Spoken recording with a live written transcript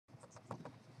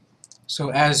So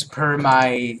as per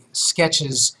my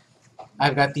sketches,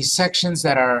 I've got these sections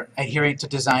that are adhering to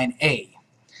design A.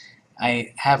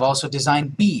 I have also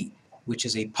design B, which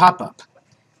is a pop-up.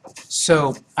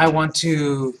 So I want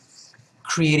to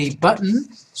create a button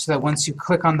so that once you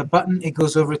click on the button, it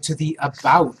goes over to the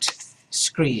About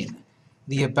screen.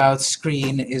 The About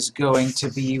screen is going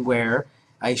to be where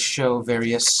I show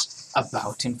various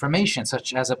about information,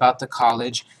 such as about the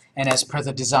college, and as per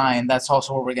the design, that's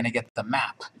also where we're going to get the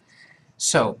map.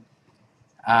 So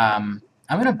I'm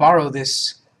going to borrow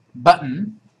this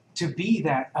button to be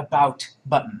that About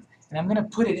button, and I'm going to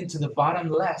put it into the bottom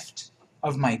left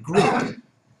of my grid.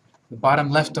 The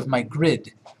bottom left of my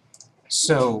grid.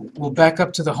 So we'll back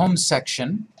up to the home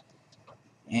section,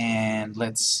 and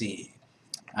let's see.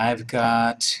 I've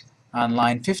got on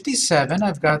line 57,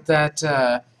 I've got that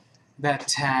that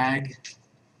tag,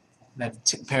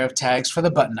 that pair of tags for the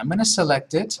button. I'm going to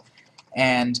select it,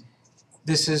 and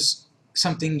this is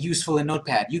something useful in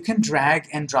Notepad. You can drag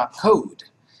and drop code.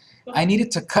 I needed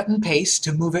to cut and paste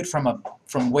to move it from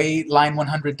line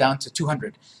 100 down to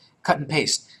 200. Cut and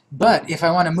paste. But if I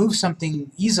want to move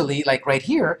something easily, like right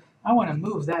here, I want to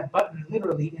move that button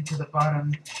literally into the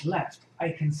bottom left.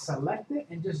 I can select it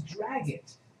and just drag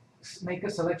it. Make a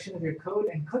selection of your code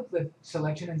and click the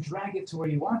selection and drag it to where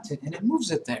you want it, and it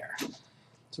moves it there.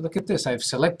 So look at this. I've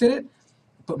selected it,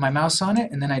 put my mouse on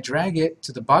it, and then I drag it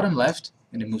to the bottom left,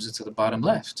 and it moves it to the bottom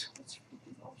left.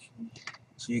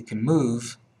 So you can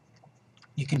move,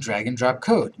 you can drag and drop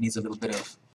code. It needs a little bit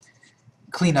of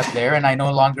cleanup there, and I no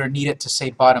longer need it to say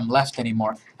bottom left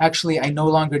anymore. Actually, I no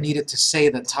longer need it to say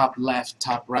the top left,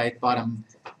 top right, bottom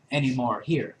anymore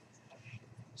here.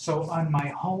 So on my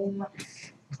home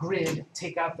grid,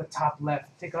 take out the top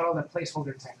left, take out all the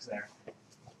placeholder text there.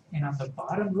 And on the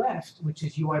bottom left, which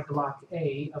is UI block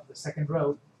A of the second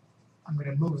row, I'm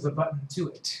going to move the button to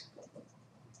it.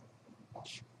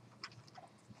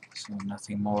 So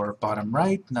nothing more bottom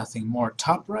right, nothing more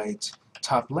top right,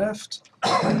 top left.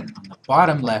 On the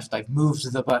bottom left, I've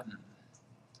moved the button.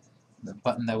 The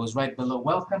button that was right below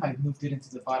welcome, I've moved it into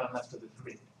the bottom left of the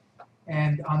grid.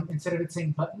 And instead of it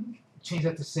saying button, change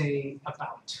that to say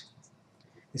about.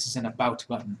 This is an about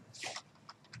button.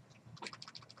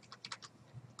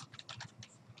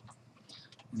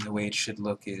 And the way it should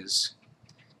look is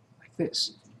like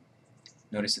this.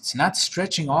 Notice it's not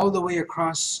stretching all the way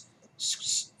across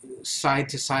side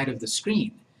to side of the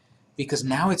screen, because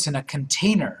now it's in a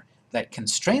container that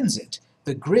constrains it.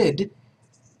 The grid,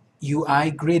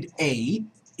 UI grid A,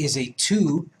 is a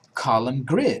 2-column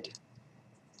grid.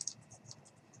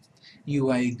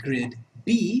 UI grid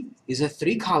B is a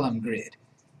 3-column grid.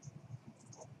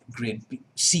 Grid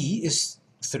C is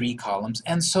 3 columns,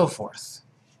 and so forth.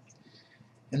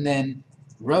 And then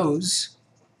rows,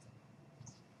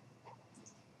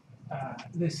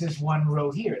 this is one row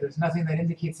here. There's nothing that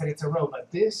indicates that it's a row, but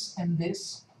this and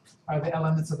this are the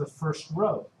elements of the first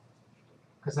row,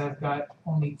 because I've got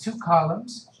only 2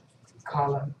 columns,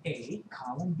 column A,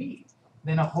 column B.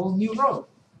 Then a whole new row,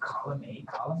 column A,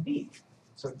 column B.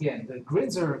 So again, the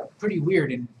grids are pretty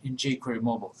weird in jQuery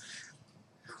Mobile.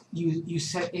 You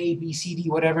set A, B, C, D,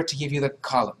 whatever to give you the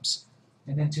columns.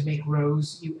 And then to make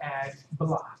rows, you add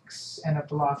blocks. And a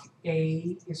block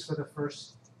A is for the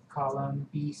first column,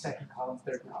 B, second column,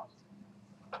 third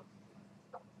column.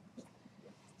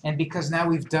 And because now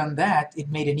we've done that, it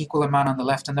made an equal amount on the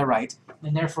left and the right,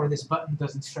 and therefore this button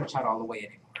doesn't stretch out all the way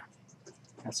anymore.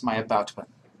 That's my About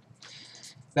button.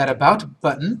 That About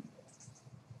button,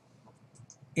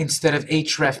 instead of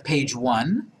href page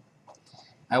 1,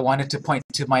 I wanted to point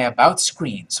to my About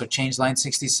screen, so change line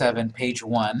 67, page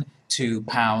 1, to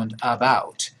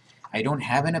 #about. I don't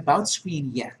have an About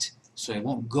screen yet, so it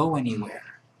won't go anywhere.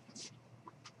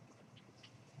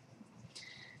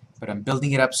 But I'm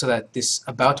building it up so that this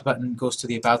About button goes to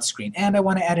the About screen, and I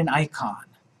want to add an icon.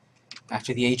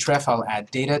 After the href, I'll add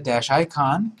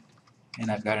data-icon, and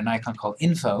I've got an icon called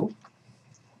info,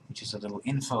 which is a little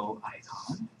info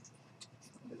icon,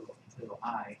 little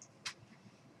I.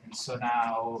 And so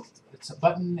now it's a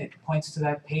button, it points to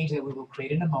that page that we will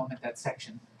create in a moment, that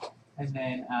section, and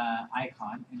then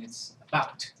icon, and it's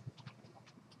About.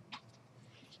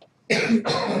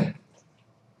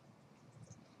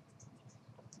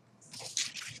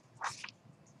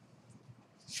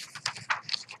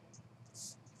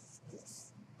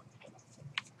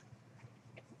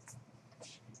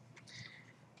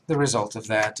 The result of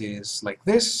that is like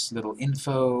this, little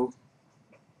info.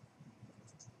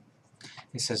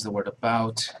 It says the word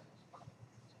About.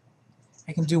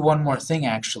 I can do one more thing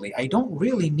actually. I don't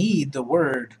really need the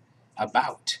word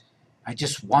About. I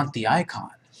just want the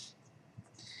icon.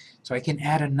 So I can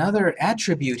add another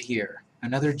attribute here,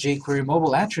 another jQuery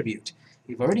mobile attribute.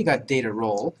 We've already got data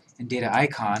role and data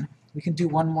icon. We can do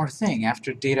one more thing.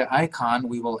 After data icon,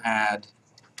 we will add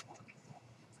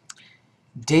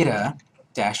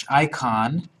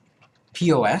data-icon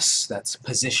POS, that's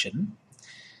position.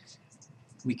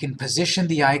 We can position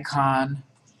the icon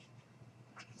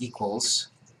equals.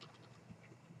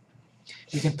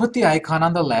 We can put the icon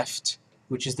on the left,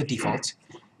 which is the default.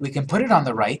 We can put it on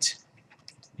the right.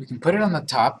 We can put it on the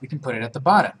top. We can put it at the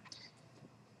bottom.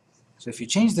 So if you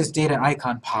change this data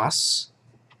icon pos,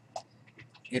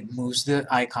 it moves the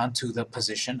icon to the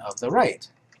position of the right.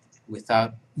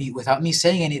 Without me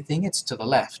saying anything, it's to the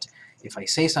left. If I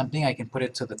say something, I can put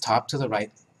it to the top, to the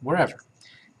right, wherever.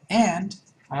 And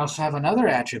I also have another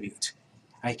attribute.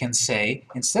 I can say,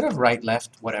 instead of right,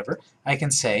 left, whatever, I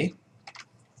can say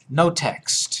no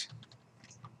text.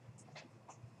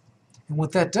 And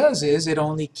what that does is it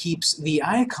only keeps the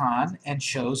icon and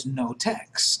shows no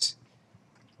text.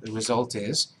 The result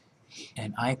is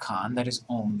an icon that is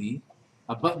only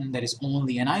a button that is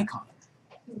only an icon.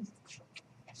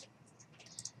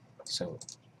 So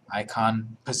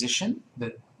icon position,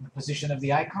 the position of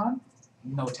the icon,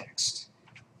 no text.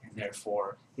 And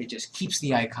therefore, it just keeps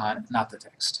the icon, not the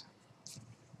text.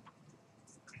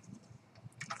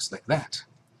 Looks like that.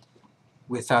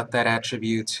 Without that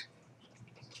attribute,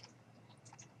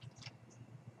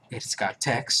 it's got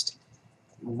text.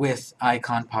 With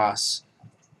icon pos,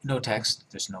 no text,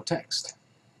 there's no text.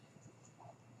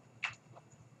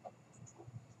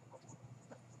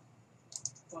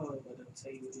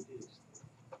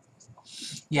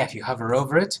 Yeah, if you hover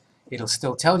over it, it'll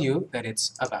still tell you that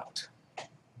it's about.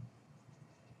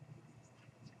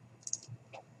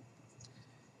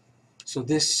 So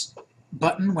this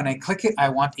button, when I click it, I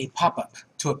want a pop-up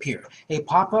to appear. A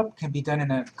pop-up can be done in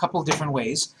a couple different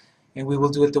ways, and we will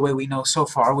do it the way we know so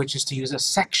far, which is to use a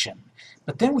section.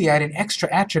 But then we add an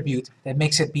extra attribute that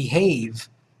makes it behave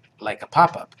like a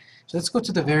pop-up. So let's go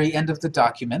to the very end of the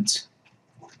document.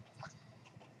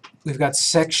 We've got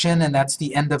section, and that's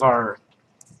the end of our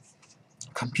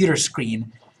computer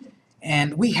screen.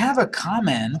 And we have a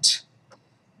comment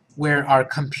where our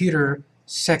computer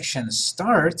section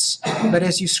starts, but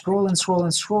as you scroll and scroll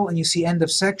and scroll and you see end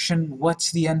of section,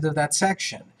 what's the end of that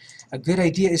section? A good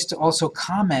idea is to also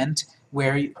comment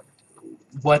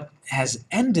what has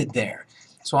ended there.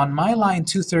 So on my line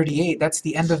 238, that's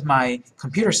the end of my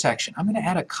computer section. I'm going to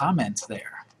add a comment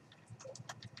there.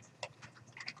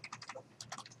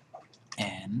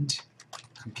 End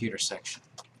computer section.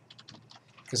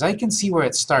 Because I can see where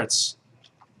it starts.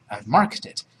 I've marked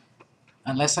it.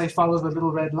 Unless I follow the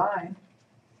little red line,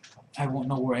 I won't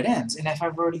know where it ends. And if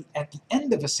I'm already at the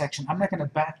end of a section, I'm not going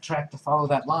to backtrack to follow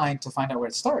that line to find out where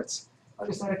it starts. I'll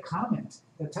just add a comment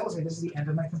that tells me this is the end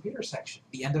of my computer section,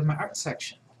 the end of my art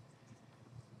section,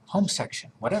 home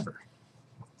section, whatever.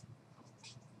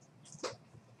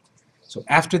 So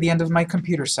after the end of my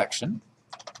computer section,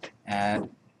 add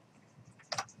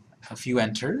a few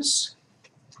enters,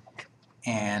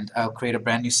 and I'll create a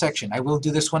brand new section. I will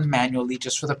do this one manually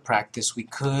just for the practice. We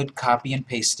could copy and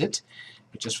paste it,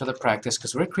 but just for the practice,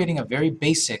 because we're creating a very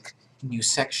basic new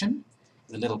section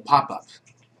with a little pop-up.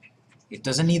 It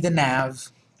doesn't need the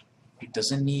nav, it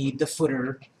doesn't need the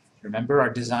footer. Remember, our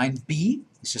design B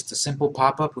is just a simple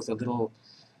pop-up with a little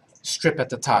strip at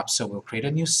the top. So we'll create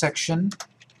a new section,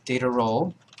 data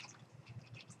role.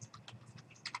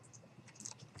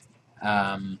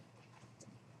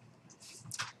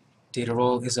 Data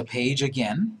role is a page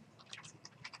again,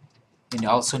 and it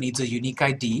also needs a unique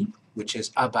ID, which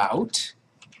is about.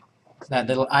 That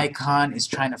little icon is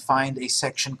trying to find a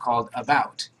section called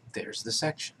about. There's the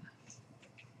section.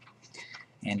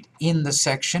 And in the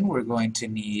section, we're going to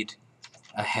need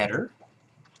a header,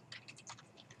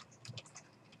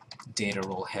 data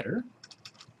role header.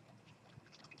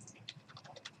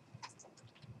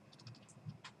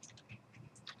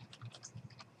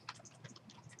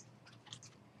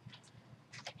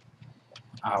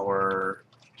 Our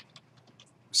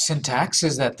syntax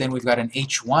is that then we've got an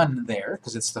H1 there,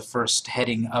 because it's the first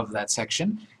heading of that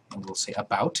section, and we'll say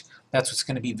about. That's what's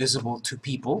going to be visible to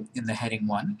people in the heading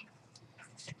 1.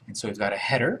 And so we've got a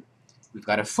header, we've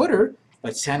got a footer,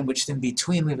 but sandwiched in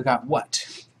between we've got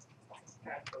what?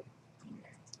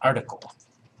 Article.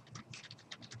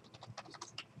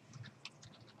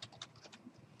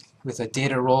 With a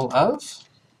data role of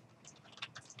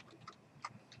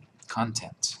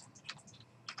content.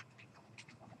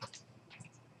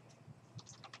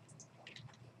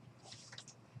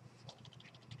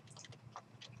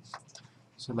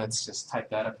 So So let's just type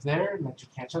that up there, let you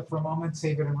catch up for a moment,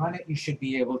 save it and run it. You should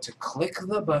be able to click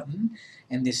the button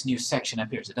and this new section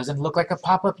appears. It doesn't look like a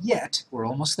pop-up yet, we're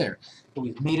almost there. But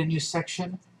we've made a new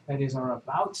section that is our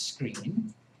About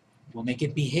screen. We'll make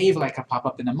it behave like a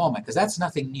pop-up in a moment, because that's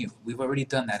nothing new. We've already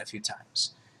done that a few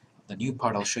times. The new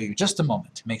part I'll show you just a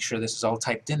moment to make sure this is all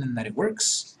typed in and that it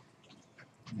works.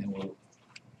 And then we'll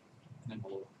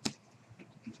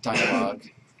dialog.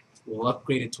 We'll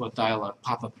upgrade it to a dialog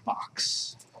pop-up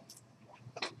box.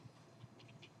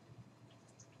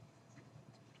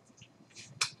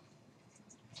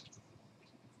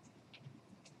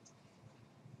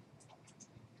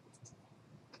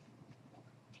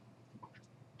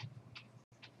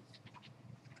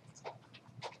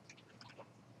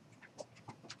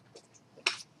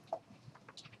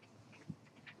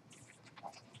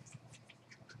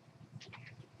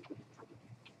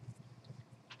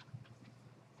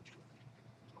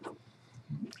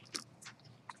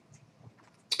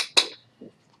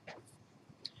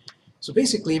 So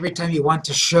basically, every time you want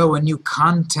to show a new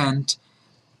content,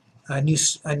 a new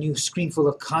screen full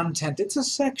of content, it's a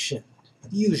section,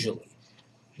 usually.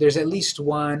 There's at least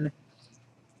one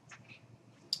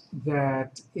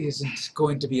that isn't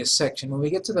going to be a section. When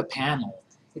we get to the panel,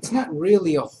 it's not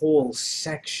really a whole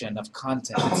section of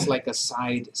content. It's like a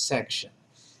side section.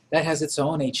 That has its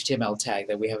own HTML tag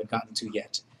that we haven't gotten to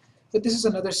yet. But this is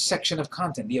another section of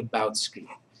content, the About screen.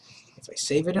 If I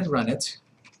save it and run it,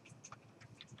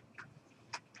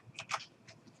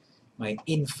 my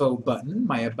Info button,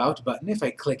 my About button, if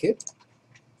I click it,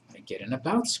 I get an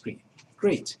About screen.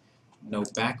 Great. No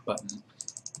Back button.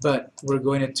 But we're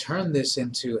going to turn this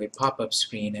into a pop-up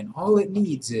screen, and all it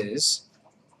needs is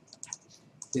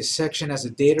this section has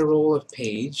a data role of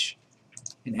page,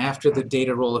 and after the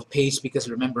data role of page, because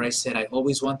remember I said I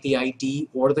always want the ID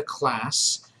or the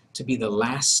class to be the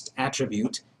last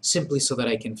attribute, simply so that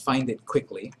I can find it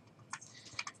quickly.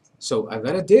 So I've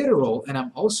got a data role, and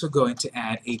I'm also going to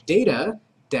add a data-dialog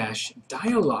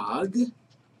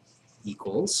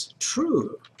equals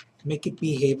true. Make it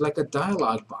behave like a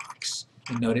dialog box.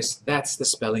 And notice that's the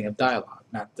spelling of dialog,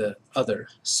 not the other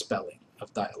spelling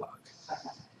of dialog.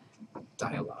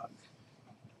 Dialog.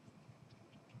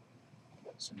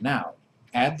 So now,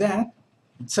 add that,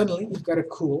 and suddenly you've got a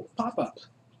cool pop-up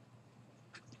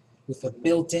with a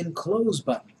built-in close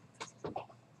button.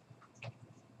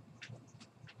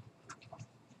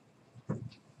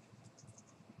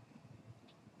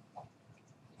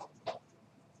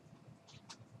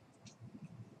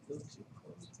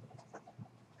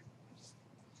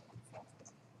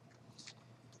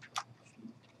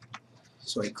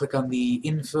 So I click on the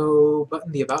Info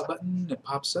button, the About button, it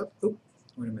pops up. Oh,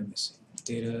 what am I missing?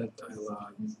 Data,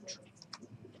 dialog.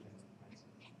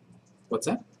 What's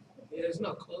that? Yeah, there's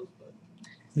no close button.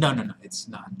 No, it's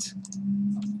not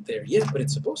there yet, but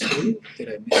it's supposed to be.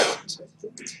 Did I miss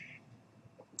something?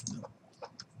 No.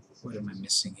 What am I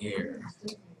missing here?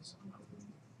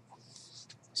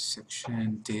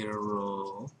 Section, data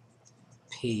role,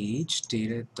 page,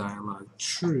 data, dialog,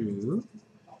 true.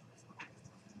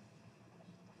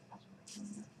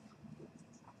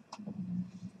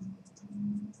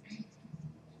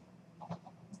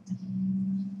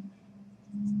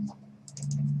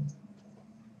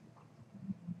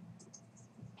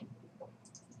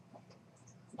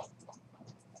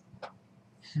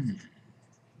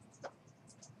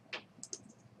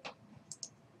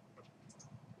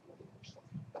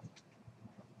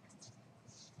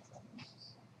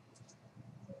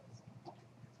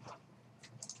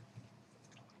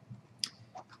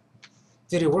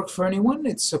 Did it work for anyone?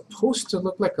 It's supposed to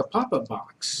look like a pop-up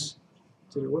box.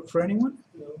 Did it work for anyone?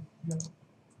 No.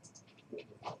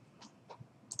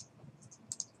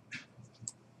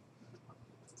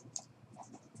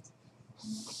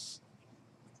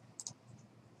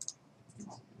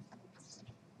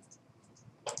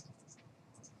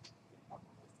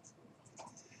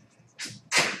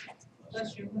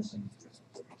 That's your missing.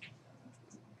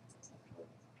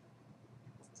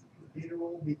 Data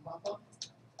role will be pop-up?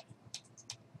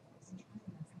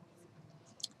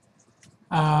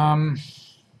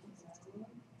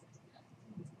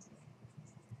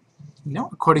 No,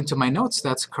 according to my notes,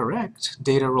 that's correct.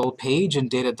 Data role page and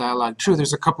data dialog true.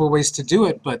 There's a couple of ways to do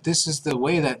it, but this is the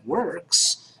way that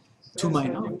works, to my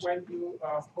knowledge. When you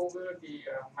hover the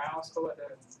mouse over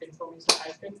the information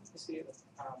icon, you see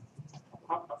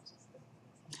pop-ups.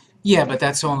 Yeah, but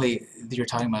that's only, you're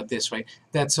talking about this, right?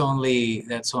 That's only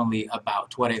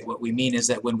about. What we mean is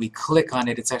that when we click on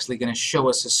it, it's actually going to show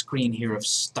us a screen here of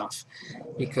stuff,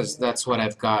 because that's what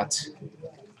I've got.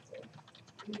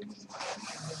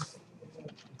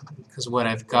 Because what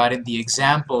I've got in the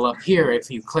example up here,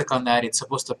 if you click on that, it's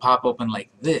supposed to pop open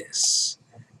like this.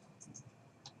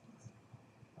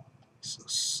 So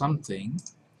something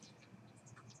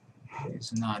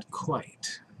is not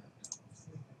quite.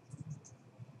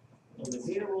 Well, the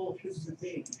data roll shouldn't be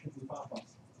page, it should be pop-up.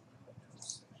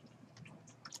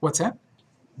 What's that?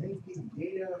 I think the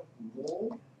data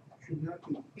roll should not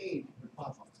be page, but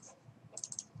pop-up.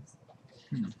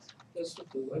 That's what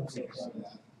the website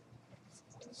says.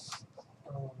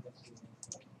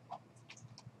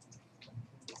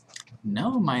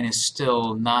 No, mine is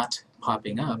still not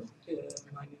popping up. Yeah,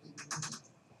 mine is.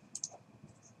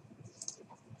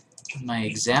 My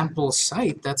example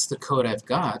site, that's the code I've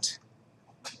got.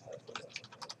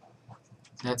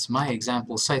 That's my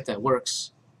example site that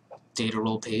works. Data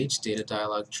role page, data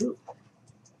dialog true.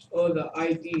 Oh, the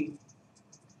ID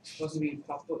supposed to be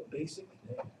pop-up basic?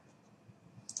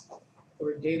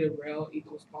 Or data rel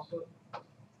equals pop-up?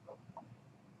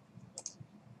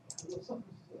 Well,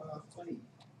 something's funny.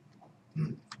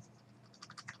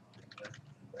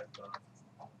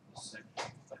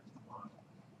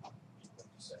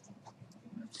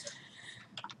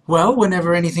 Well,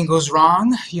 whenever anything goes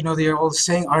wrong, you know the old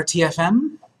saying,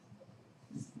 RTFM?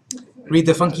 Read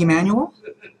the funky manual?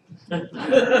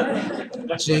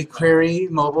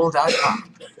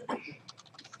 jQuerymobile.com. Let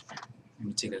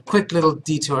me take a quick little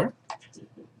detour.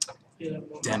 Yeah,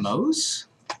 Demos.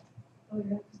 Oh,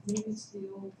 yeah, maybe it's the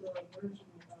old version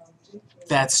of jQuery.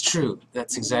 That's true.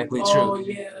 That's exactly true. Oh,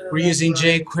 yeah. We're using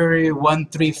right. jQuery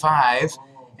 135,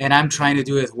 and I'm trying to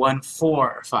do it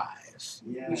 145.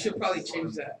 Yeah. We should probably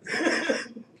change that.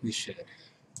 We should.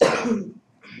 Very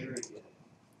good.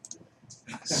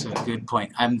 So good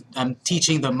point. I'm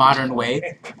teaching the modern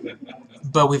way,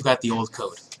 but we've got the old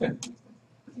code.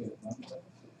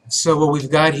 So what we've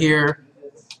got here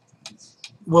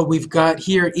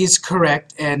is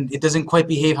correct, and it doesn't quite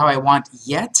behave how I want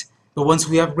yet, but once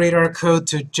we upgrade our code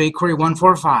to jQuery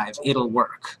 145, it'll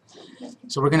work.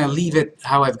 So we're going to leave it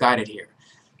how I've got it here.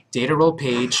 Data role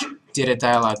page, data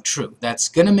dialog true. That's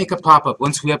going to make a pop-up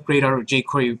once we upgrade our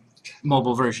jQuery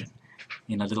mobile version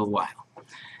in a little while.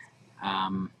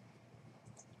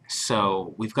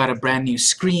 So we've got a brand new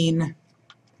screen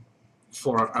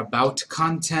for about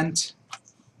content.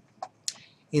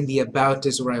 In the about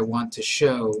is where I want to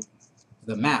show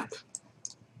the map.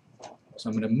 So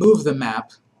I'm going to move the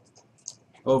map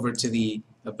over to the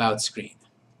about screen.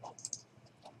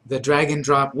 The drag and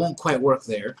drop won't quite work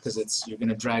there because you're going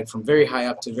to drag from very high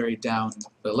up to very down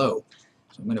below.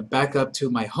 So I'm going to back up to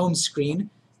my home screen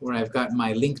where I've got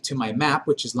my link to my map,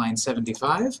 which is line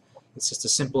 75. It's just a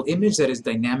simple image that is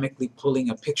dynamically pulling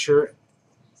a picture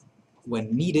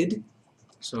when needed.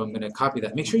 So I'm going to copy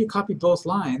that. Make sure you copy both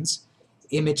lines.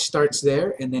 Image starts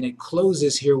there, and then it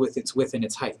closes here with its width and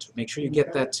its height. Make sure you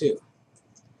get that too.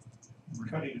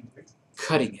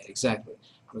 Cutting it, exactly.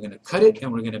 We're going to cut it,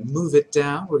 and we're going to move it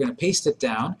down. We're going to paste it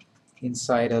down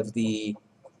inside of the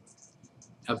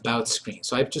About screen.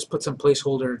 So I've just put some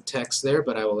placeholder text there,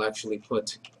 but I will actually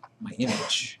put my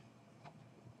image.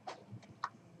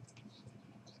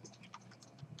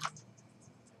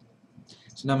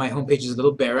 So now my home page is a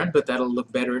little barren, but that'll look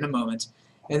better in a moment.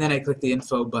 And then I click the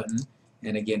Info button,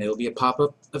 and again, it'll be a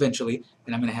pop-up eventually,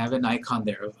 and I'm going to have an icon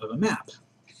there of a map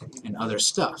and other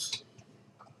stuff.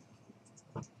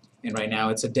 And right now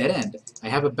it's a dead end. I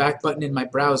have a back button in my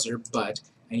browser, but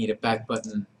I need a back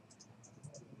button.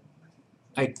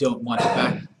 I don't want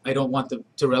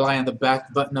to rely on the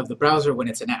back button of the browser when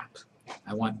it's an app.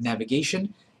 I want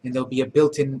navigation, and there'll be a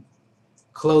built-in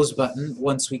close button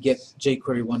once we get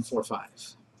jQuery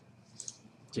 145.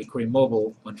 jQuery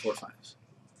Mobile 145.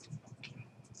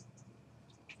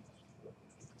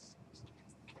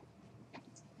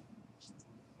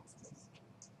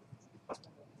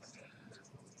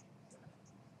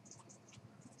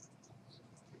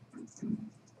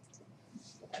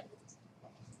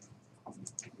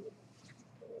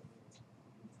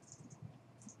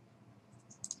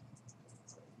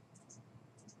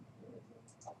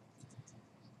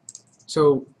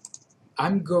 So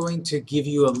I'm going to give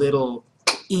you a little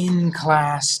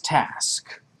in-class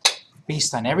task.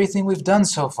 Based on everything we've done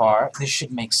so far, this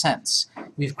should make sense.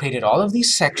 We've created all of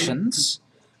these sections,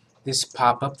 this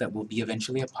pop-up that will be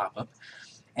eventually a pop-up,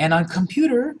 and on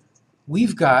computer,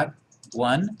 we've got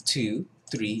 1, 2,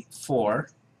 3, 4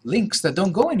 links that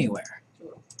don't go anywhere.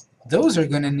 Those are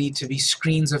going to need to be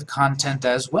screens of content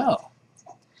as well.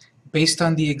 Based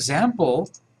on the example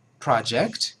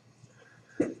project,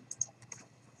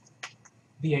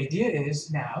 the idea is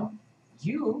now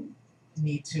you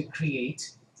need to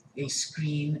create a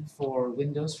screen for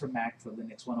Windows, for Mac, for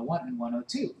Linux 101 and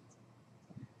 102.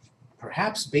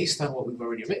 perhaps based on what we've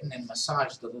already written and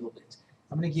massaged a little bit.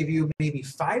 I'm going to give you maybe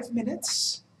 5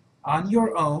 minutes on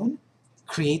your own,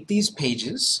 create these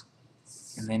pages,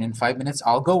 and then in 5 minutes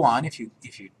I'll go on if you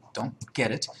don't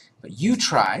get it. But you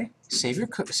try, save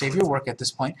your work at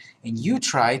this point, and you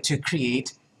try to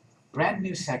create brand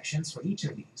new sections for each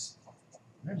of these.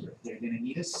 Remember, they're going to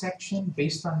need a section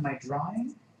based on my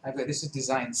drawing. This is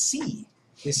design C.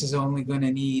 This is only going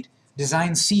to need,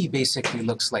 design C basically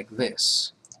looks like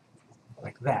this,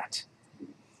 like that.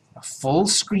 A full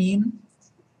screen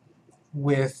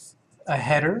with a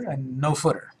header and no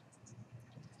footer.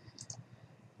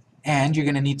 And you're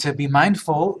going to need to be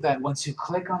mindful that once you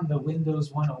click on the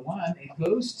Windows 101, it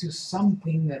goes to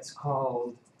something that's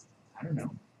called, I don't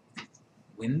know,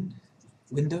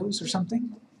 Windows or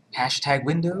something? Hashtag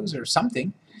Windows or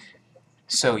something.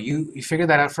 So you figure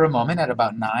that out for a moment at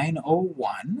about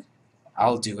 9:01.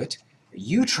 I'll do it.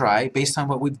 You try based on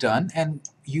what we've done, and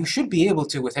you should be able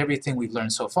to with everything we've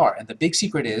learned so far. And the big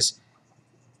secret is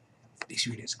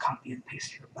copy and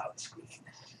paste your about screen.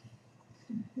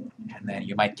 And then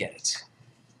you might get it.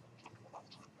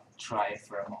 Try it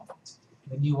for a moment.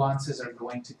 The nuances are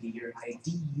going to be your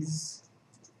IDs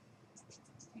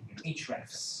and your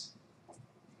hrefs.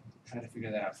 Try to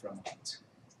figure that out for a moment.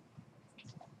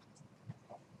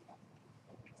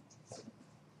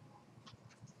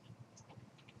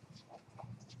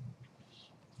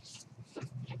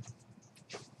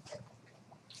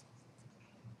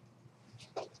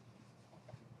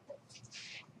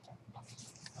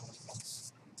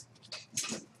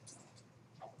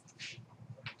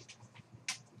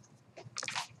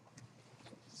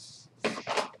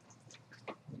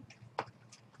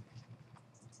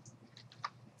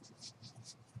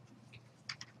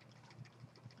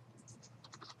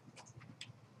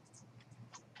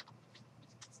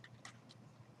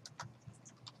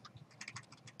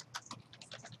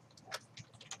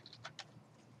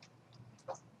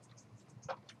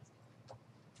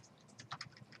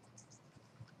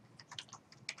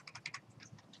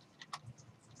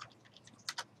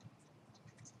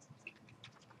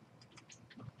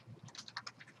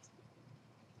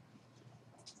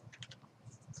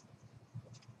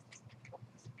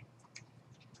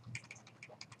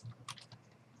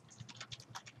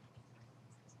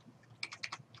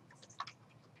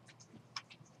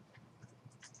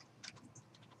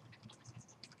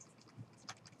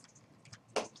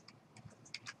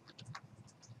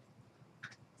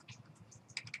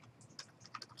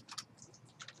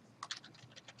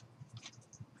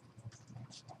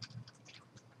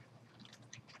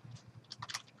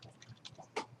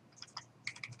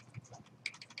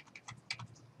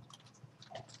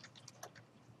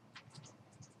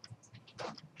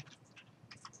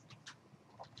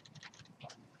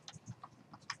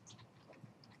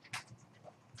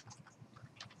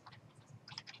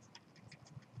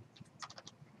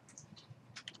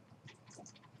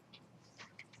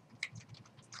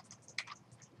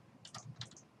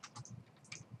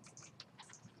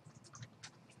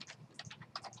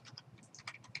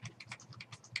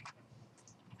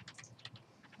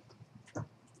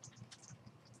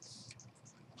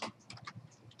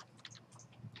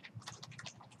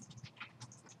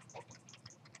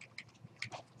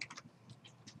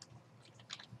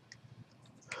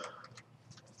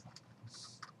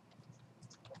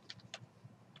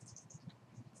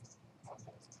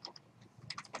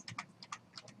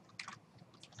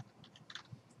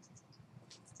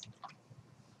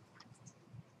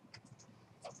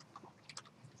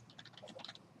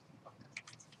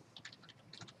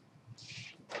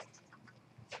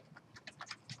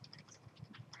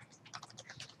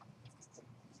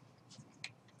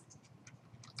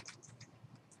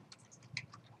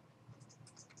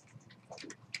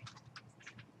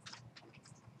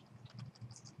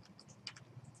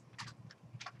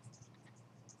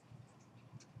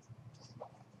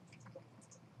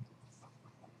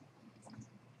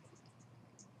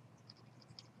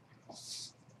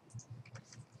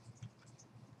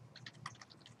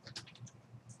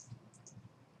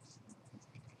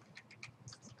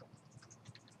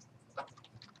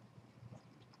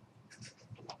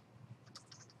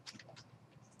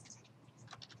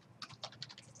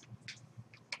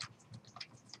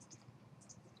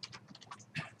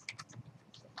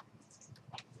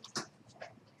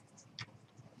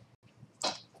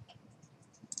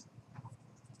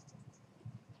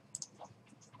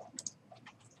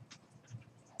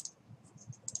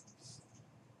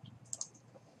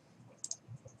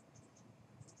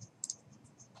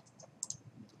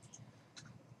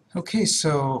 Okay,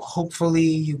 so hopefully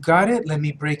you got it. Let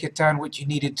me break it down what you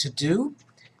needed to do.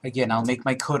 Again, I'll make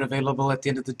my code available at the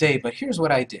end of the day, but here's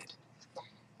what I did.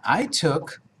 I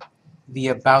took the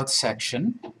About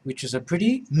section, which is a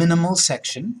pretty minimal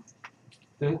section,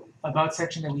 the About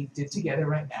section that we did together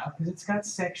right now, because it's got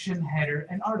section, header,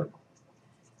 and article.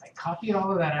 I copied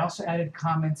all of that. I also added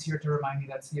comments here to remind me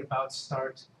that's the About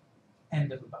start,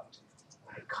 end of About.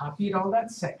 I copied all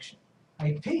that section.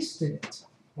 I pasted it.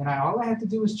 And all I had to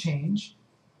do was change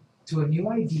to a new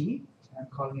ID, and I'm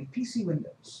calling it PC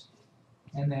Windows.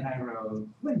 And then I wrote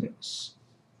Windows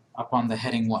up on the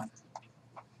heading 1.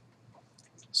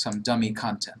 Some dummy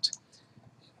content.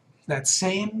 That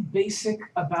same basic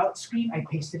About screen, I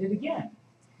pasted it again.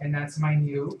 And that's my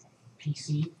new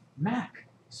PC Mac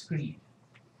screen.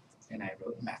 And I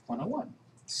wrote Mac 101.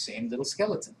 Same little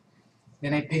skeleton.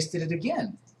 Then I pasted it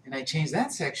again. And I changed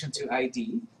that section to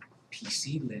ID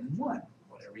PC Lin 1.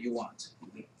 Whatever you want.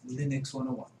 Linux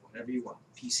 101. Whatever you want.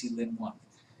 PC Lin 1.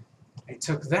 I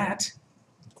took that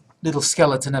little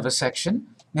skeleton of a section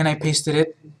and I pasted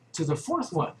it to the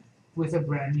 4th one with a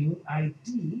brand new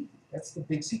ID. That's the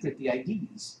big secret, the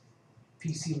IDs.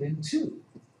 PC Lin 2.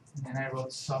 And then I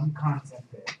wrote some content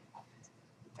there.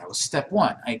 That was step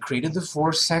 1. I created the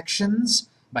 4 sections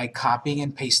by copying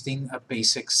and pasting a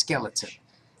basic skeleton.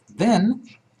 Then,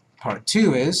 part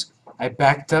 2 is I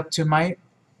backed up to my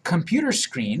computer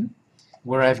screen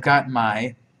where I've got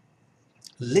my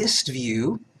list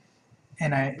view,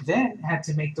 and I then had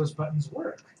to make those buttons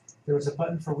work. There was a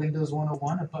button for Windows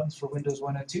 101, a button for Windows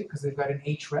 102, because they've got an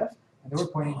href, and they were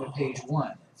pointing to page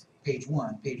 1, page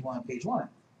 1, page 1, page 1.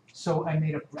 So I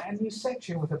made a brand new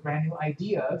section with a brand new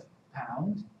ID of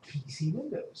pound PC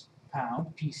Windows,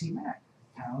 pound PC Mac,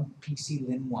 pound PC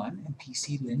Lin 1, and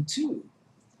PC Lin 2.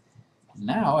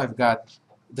 Now I've got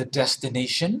the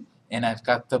destination, and I've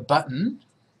got the button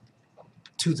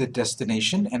to the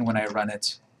destination, and when I run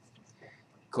it,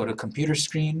 go to computer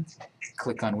screen,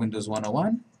 click on Windows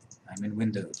 101, I'm in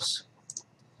Windows.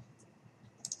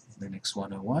 Linux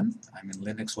 101, I'm in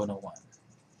Linux 101.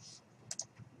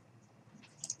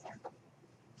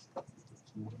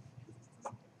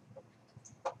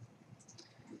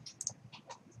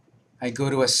 I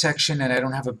go to a section and I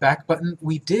don't have a back button.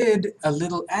 We did a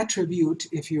little attribute,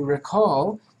 if you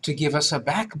recall, to give us a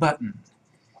back button.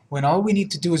 When all we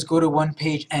need to do is go to one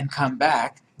page and come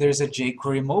back, there's a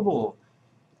jQuery mobile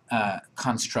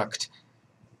construct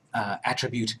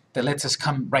attribute that lets us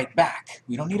come right back.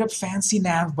 We don't need a fancy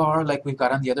nav bar like we've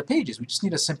got on the other pages. We just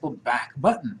need a simple back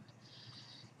button.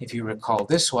 If you recall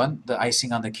this one, the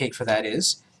icing on the cake for that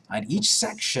is, on each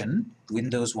section,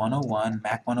 Windows 101,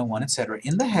 Mac 101, etc.,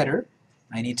 in the header,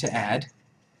 I need to add,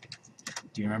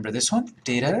 do you remember this one?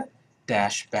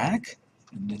 Data-back,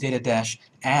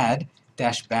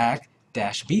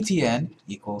 data-add-back-btn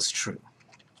equals true.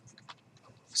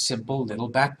 Simple little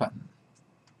back button.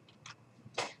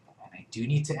 And I do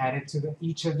need to add it to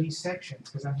each of these sections,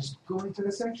 because I'm just going to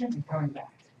the section and coming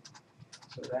back.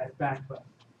 So that back button.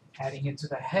 Adding it to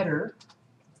the header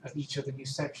of each of the new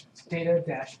sections.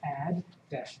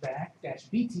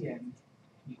 Data-add-back-btn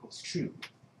equals true.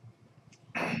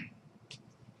 I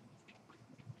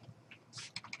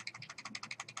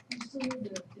still need the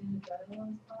data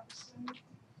dialog box there.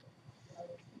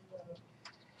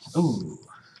 Ooh,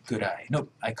 good eye.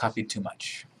 Nope, I copied too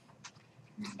much.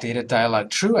 Data dialog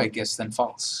true, I guess, then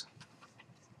false.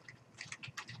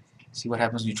 See what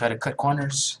happens when you try to cut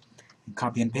corners and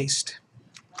copy and paste.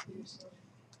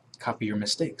 Copy your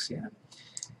mistakes, yeah.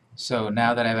 So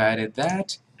now that I've added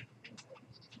that,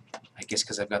 I guess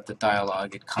because I've got the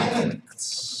dialog, it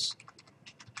conflicts.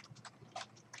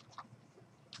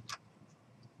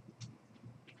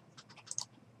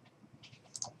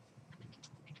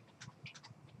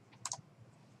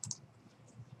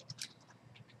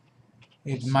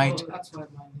 It might. So that's why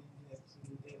mine is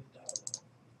the data dialog.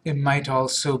 It might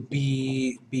also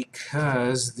be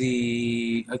because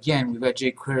again, we've got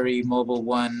jQuery mobile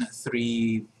 1,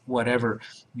 3, whatever.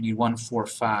 We need 1, 4,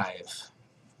 5.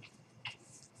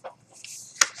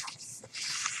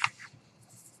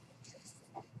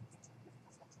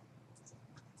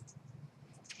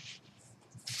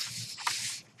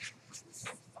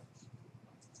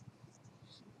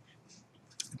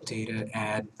 Data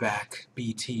add back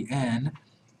btn.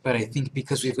 But I think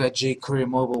because we've got jQuery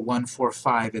Mobile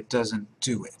 145, it doesn't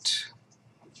do it.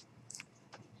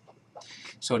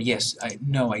 So yes, I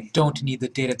don't need the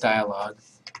data dialog.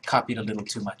 Copied a little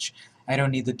too much. I don't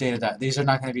need the data. These are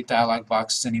not going to be dialog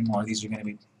boxes anymore. These are going to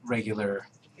be regular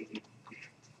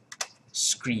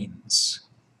screens.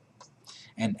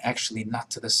 And actually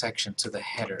not to the section, to the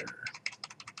header.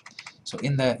 So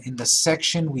in the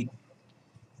section we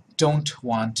don't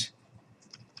want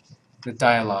the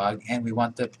dialog, and we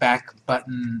want the back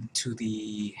button to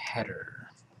the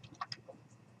header.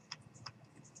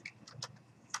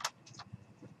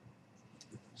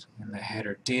 And the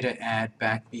header data add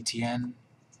back btn,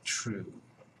 true.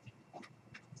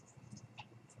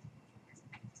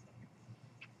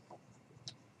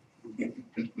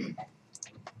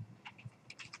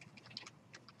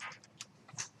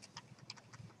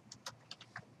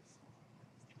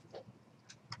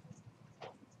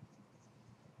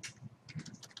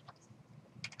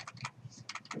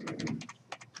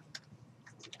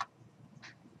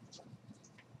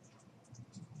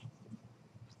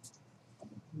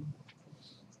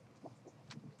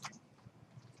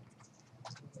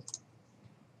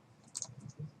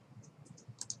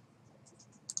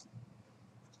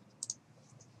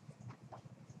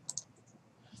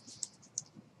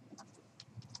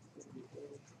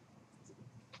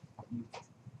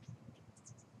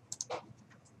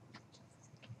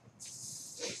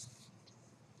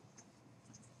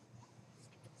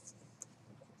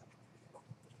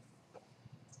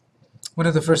 One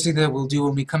of the first things that we'll do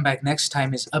when we come back next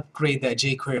time is upgrade that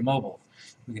jQuery mobile.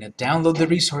 We're going to download the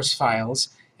resource files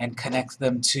and connect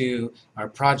them to our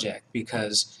project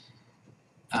because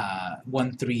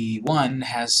 131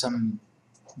 has some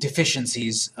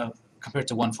deficiencies compared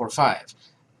to 145.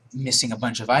 Missing a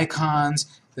bunch of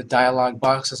icons, the dialog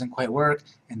box doesn't quite work,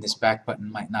 and this back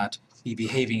button might not be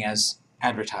behaving as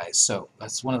advertised. So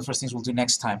that's one of the first things we'll do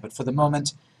next time. But for the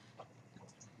moment,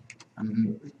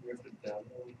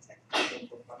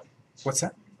 what's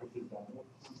that?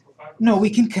 No,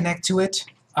 we can connect to it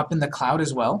up in the cloud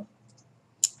as well,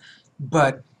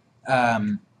 but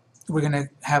we're going to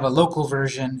have a local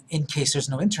version in case there's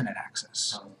no internet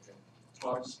access. Oh, okay.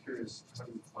 Well, I'm just curious, how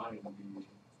do you find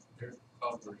the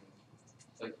cloud version?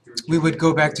 Like, We would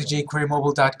go back to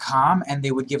jQueryMobile.com and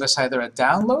they would give us either a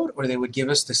download or they would give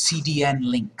us the CDN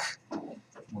link.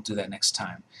 We'll do that next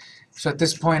time. So at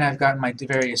this point I've got my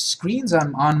various screens.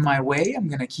 I'm on my way. I'm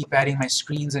going to keep adding my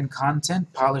screens and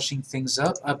content, polishing things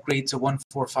up, upgrade to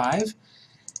 145,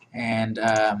 and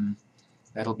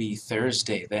that'll be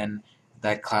Thursday. Then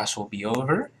that class will be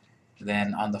over.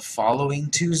 Then on the following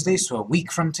Tuesday, so a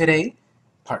week from today,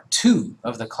 part 2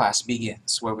 of the class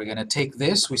begins, where we're going to take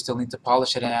this, we still need to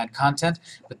polish it and add content,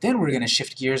 but then we're going to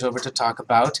shift gears over to talk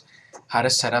about how to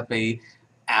set up a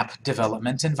app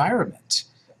development environment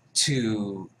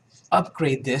to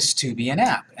upgrade this to be an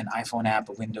app, an iPhone app,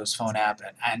 a Windows Phone app,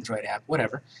 an Android app,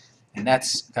 whatever, and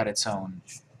that's got its own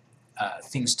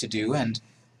things to do, and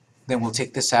then we'll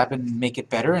take this app and make it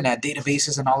better and add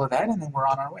databases and all of that, and then we're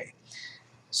on our way.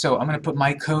 So I'm going to put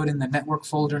my code in the network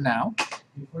folder now.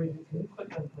 Before you, can you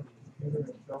click on the computer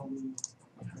and show me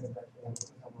kind of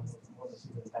I want to see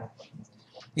the back button?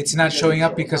 It's not showing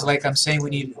up because, like I'm saying, we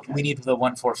need the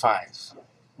 145.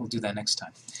 We'll do that next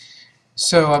time.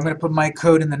 So I'm going to put my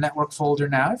code in the network folder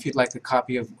now, if you'd like a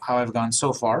copy of how I've gone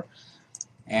so far.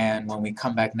 And when we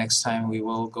come back next time, we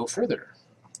will go further.